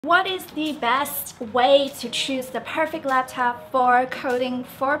What is the best way to choose the perfect laptop for coding,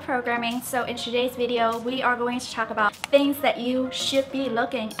 for programming? So in today's video, we are going to talk about things that you should be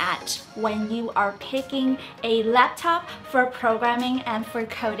looking at when you are picking a laptop for programming and for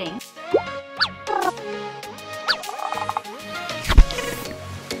coding.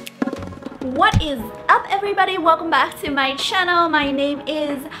 What is up, everybody? Welcome back to my channel. My name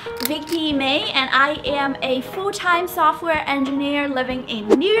is Vicky May and I am a full-time software engineer living in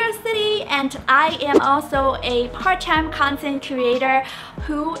New York City, and I am also a part-time content creator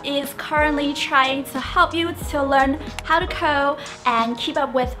who is currently trying to help you to learn how to code and keep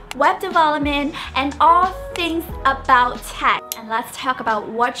up with web development and all things about tech. And let's talk about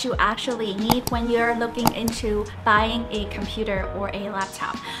what you actually need when you're looking into buying a computer or a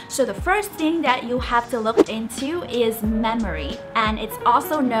laptop. So the first thing that you have to look into is memory, and it's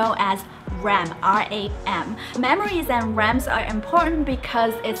also known as RAM, RAM. Memories and RAMs are important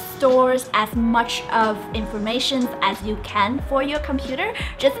because it stores as much of information as you can for your computer.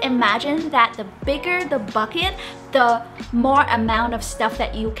 Just imagine that the bigger the bucket, the more amount of stuff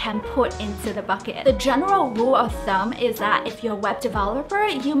that you can put into the bucket. The general rule of thumb is that if you're a web developer,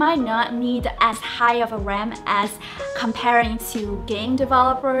 you might not need as high of a RAM as comparing to game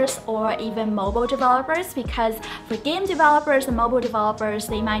developers or even mobile developers, because for game developers and mobile developers,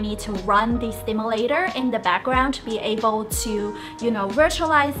 they might need to run the simulator in the background to be able to,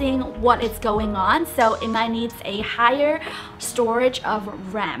 virtualizing what is going on. So it might need a higher storage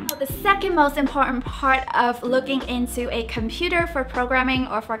of RAM. The second most important part of looking into a computer for programming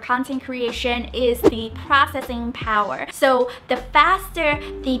or for content creation is the processing power. So the faster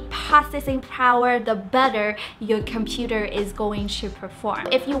the processing power, the better your computer is going to perform.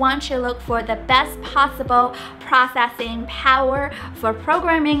 If you want to look for the best possible processing power for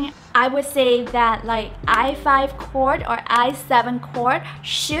programming, I would say that like i5 core or i7 core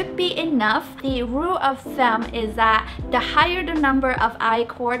should be enough. The rule of thumb is that the higher the number of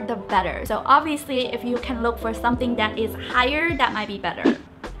i-core, the better. So obviously, if you can look for something that is higher, that might be better.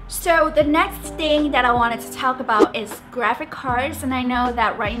 So the next thing that I wanted to talk about is graphic cards, and I know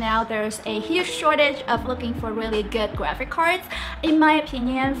that right now there's a huge shortage of looking for really good graphic cards. In my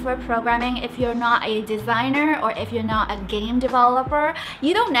opinion, for programming, if you're not a designer or if you're not a game developer,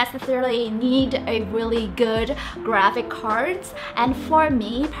 you don't necessarily need a really good graphic cards. And for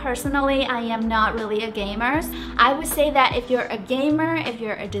me personally, I am not really a gamer. I would say that if you're a gamer, if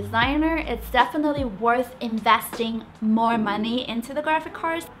you're a designer, it's definitely worth investing more money into the graphic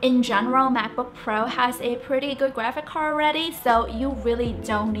cards. In general, Macbook Pro has a pretty good graphic card already, so you really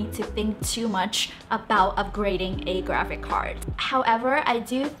don't need to think too much about upgrading a graphic card. However, I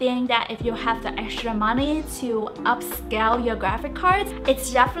do think that if you have the extra money to upscale your graphic cards,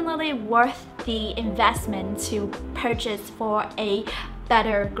 it's definitely worth the investment to purchase for a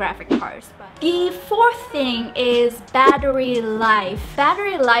better graphic cards. The fourth thing is battery life.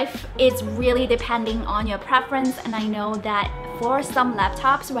 Battery life is really depending on your preference, and I know that for some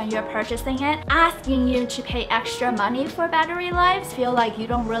laptops, when you're purchasing it, asking you to pay extra money for battery lives feel like you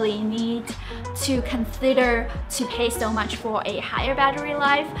don't really need to consider to pay so much for a higher battery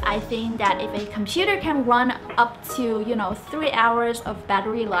life. I think that if a computer can run up to 3 hours of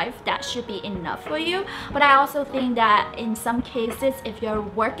battery life, that should be enough for you. But I also think that in some cases, if you're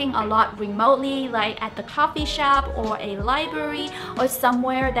working a lot remotely, like at the coffee shop or a library or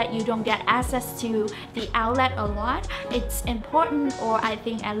somewhere that you don't get access to the outlet a lot, it's important, or I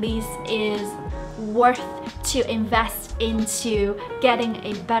think at least is worth to invest into getting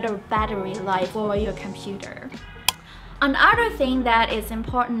a better battery life for your computer. Another thing that is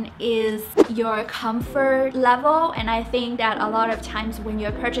important is your comfort level, and I think that a lot of times when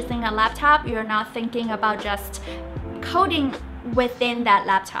you're purchasing a laptop, you're not thinking about just coding within that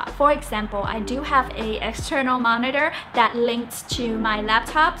laptop. For example, I do have a external monitor that links to my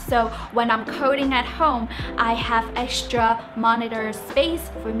laptop, so when I'm coding at home, I have extra monitor space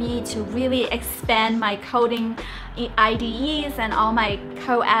for me to really expand my coding IDEs and all my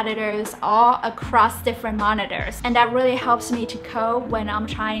code editors all across different monitors, and that really helps me to code when I'm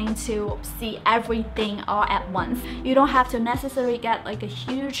trying to see everything all at once. You don't have to necessarily get like a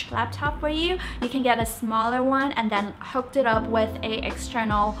huge laptop for you. You can get a smaller one and then hook it up with a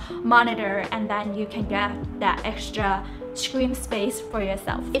external monitor, and then you can get that extra screen space for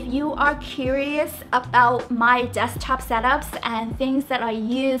yourself. If you are curious about my desktop setups and things that I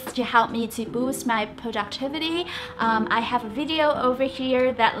use to help me to boost my productivity, I have a video over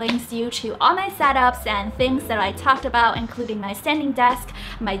here that links you to all my setups and things that I talked about, including my standing desk,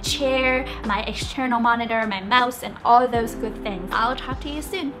 my chair, my external monitor, my mouse, and all those good things. I'll talk to you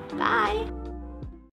soon. Bye!